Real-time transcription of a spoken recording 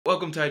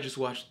Welcome to I Just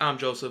Watched. I'm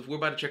Joseph. We're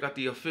about to check out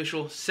the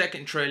official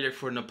second trailer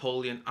for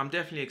Napoleon. I'm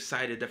definitely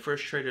excited. The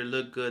first trailer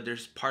looked good.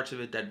 There's parts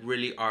of it that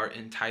really are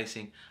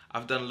enticing.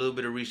 I've done a little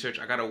bit of research.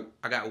 I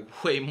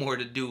got way more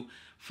to do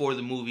for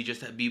the movie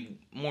just to be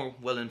more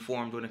well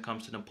informed when it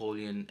comes to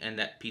Napoleon and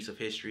that piece of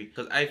history.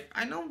 Because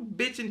I know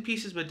bits and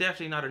pieces, but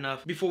definitely not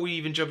enough. Before we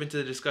even jump into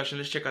the discussion,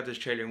 let's check out this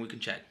trailer and we can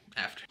chat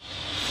after.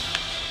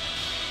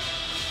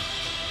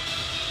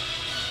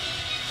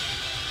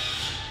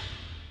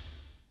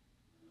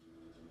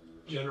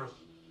 General,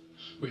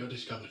 we are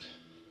discovered.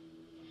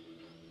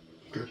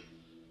 Good.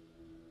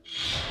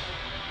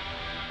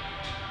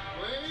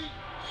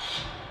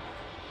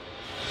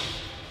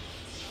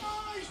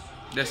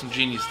 That's some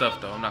genius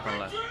stuff though, I'm not gonna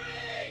lie.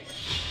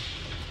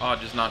 Oh,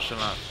 just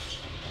nonchalant.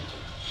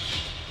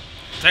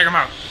 Take him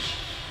out.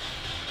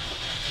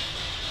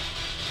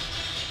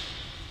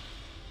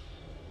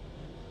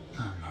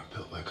 I'm not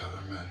built like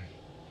other men.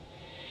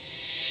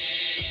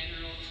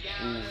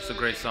 Ooh, it's a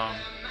great song.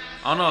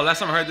 I don't know, last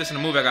time I heard this in a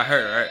movie I got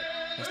hurt, right?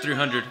 It's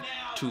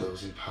 302.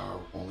 Those in power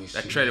only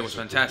That trailer was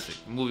fantastic.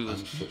 The movie was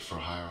unfit for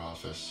higher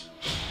office.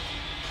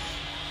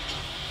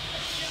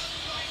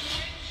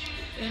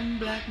 in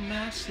black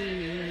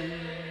masses.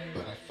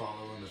 But I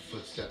follow in the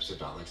footsteps of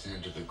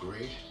Alexander the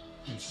Great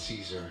and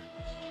Caesar.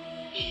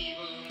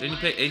 Didn't you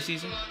play A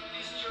season?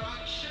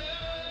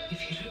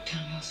 If you look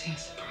down, you'll see a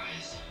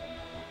surprise.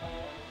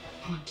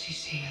 Once you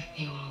see it,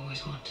 you'll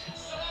always want it.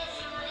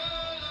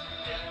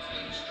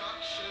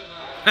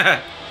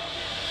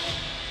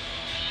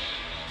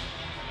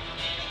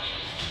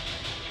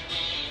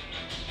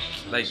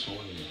 Like,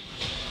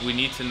 we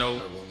need to know I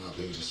will not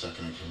lose a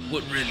second in command.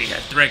 what really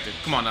has directed.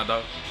 Come on now,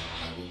 dog.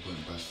 I will win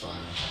by fire.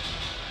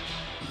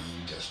 I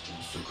am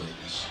destined for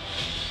greatness.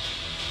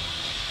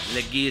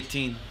 Le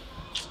guillotine.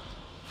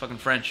 Fucking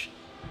French.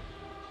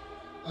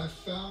 I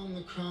found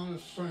the crown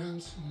of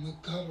France in the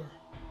gutter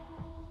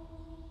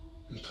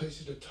and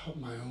placed it atop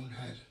my own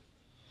head.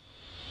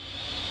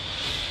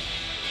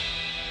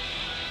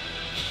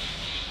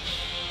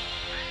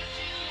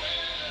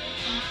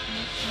 You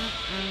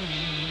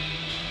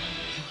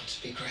want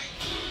to be great.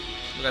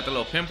 We got the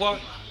little pimp walk.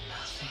 You are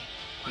nothing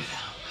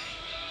without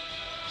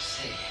me.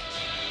 Say it.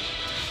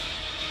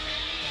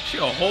 She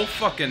a whole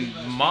fucking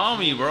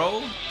mommy,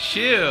 bro.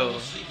 Chill.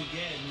 Sleep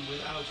again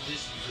without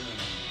this villain.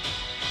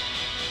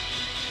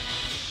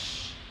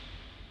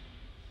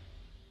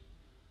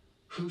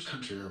 Whose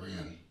country are we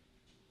in?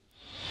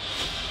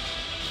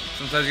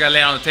 Sometimes you gotta lay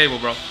it on the table,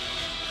 bro.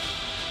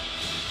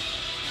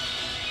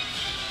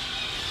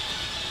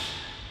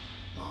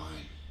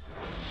 Mine.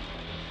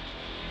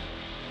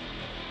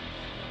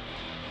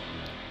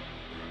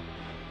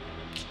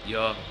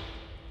 Yeah.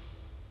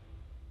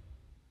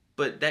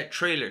 But that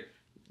trailer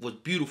was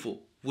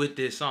beautiful with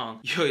this song.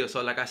 Yo,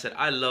 so like I said,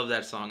 I love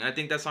that song. And I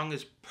think that song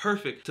is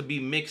perfect to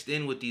be mixed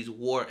in with these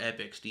war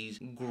epics, these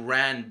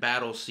grand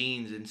battle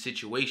scenes and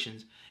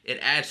situations. It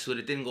adds to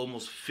it. It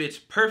almost fits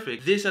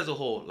perfect. This as a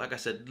whole, like I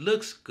said,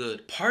 looks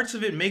good. Parts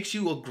of it makes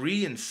you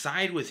agree and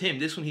side with him.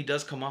 This one, he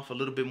does come off a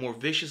little bit more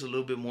vicious, a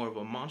little bit more of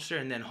a monster.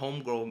 And then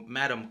homegirl,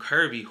 Madam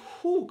Kirby,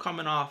 whoo,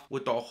 coming off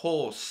with the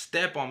whole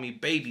step on me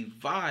baby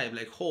vibe,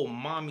 like whole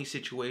mommy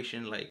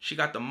situation. Like, she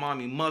got the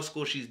mommy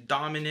muscle, she's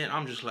dominant.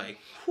 I'm just like,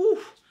 whew,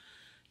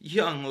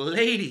 young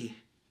lady,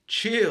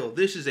 chill.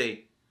 This is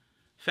a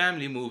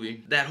family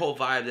movie. That whole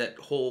vibe, that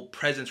whole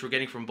presence we're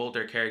getting from both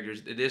their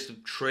characters, this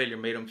trailer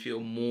made them feel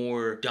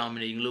more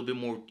dominating, a little bit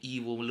more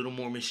evil, a little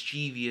more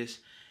mischievous.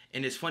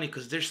 And it's funny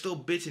because there's still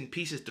bits and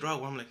pieces throughout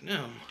where I'm like,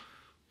 no,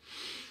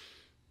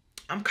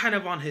 I'm kind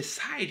of on his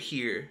side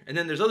here. And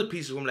then there's other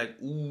pieces where I'm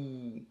like,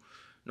 ooh,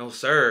 no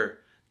sir,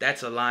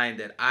 that's a line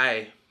that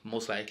I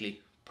most likely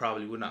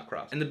probably would not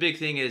cross. And the big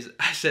thing is,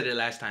 I said it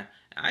last time,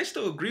 I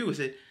still agree with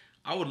it.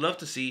 I would love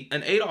to see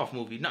an Adolf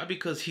movie, not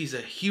because he's a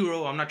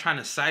hero. I'm not trying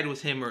to side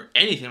with him or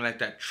anything like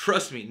that.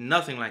 Trust me,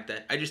 nothing like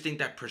that. I just think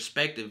that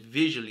perspective,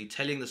 visually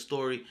telling the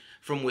story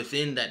from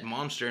within that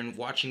monster and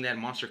watching that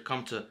monster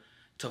come to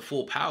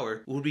full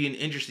power would be an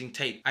interesting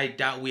take. I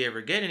doubt we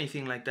ever get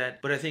anything like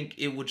that, but I think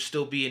it would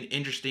still be an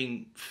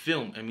interesting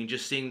film. I mean,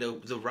 just seeing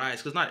the rise,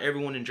 because not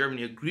everyone in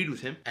Germany agreed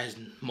with him, as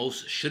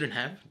most shouldn't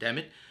have, damn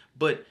it.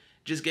 But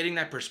just getting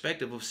that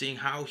perspective of seeing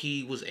how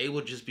he was able,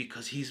 just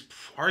because he's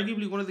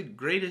arguably one of the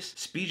greatest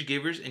speech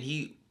givers and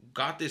he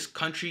got this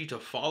country to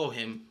follow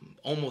him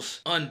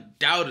almost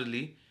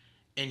undoubtedly,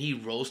 and he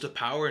rose to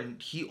power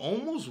and he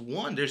almost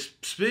won. There's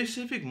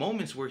specific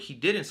moments where he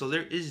didn't, so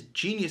there is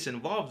genius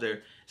involved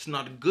there. It's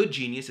not good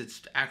genius,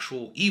 it's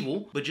actual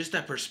evil, but just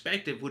that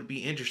perspective would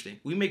be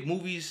interesting. We make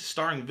movies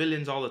starring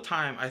villains all the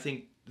time. I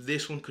think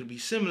this one could be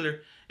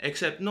similar,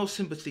 except no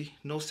sympathy,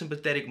 no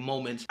sympathetic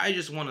moments. I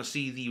just want to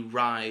see the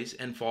rise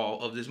and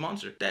fall of this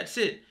monster. That's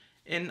it.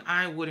 And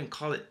I wouldn't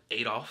call it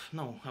Adolf.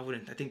 No, I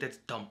wouldn't. I think that's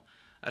dumb.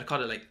 I'd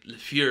call it like Le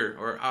Fuhrer,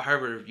 or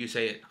however you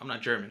say it. I'm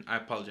not German. I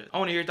apologize. I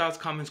want to hear your thoughts,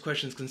 comments,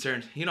 questions,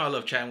 concerns. You know I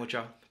love chatting with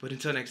y'all. But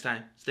until next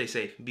time, stay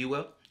safe. Be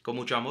well. Con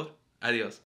mucho amor. Adios.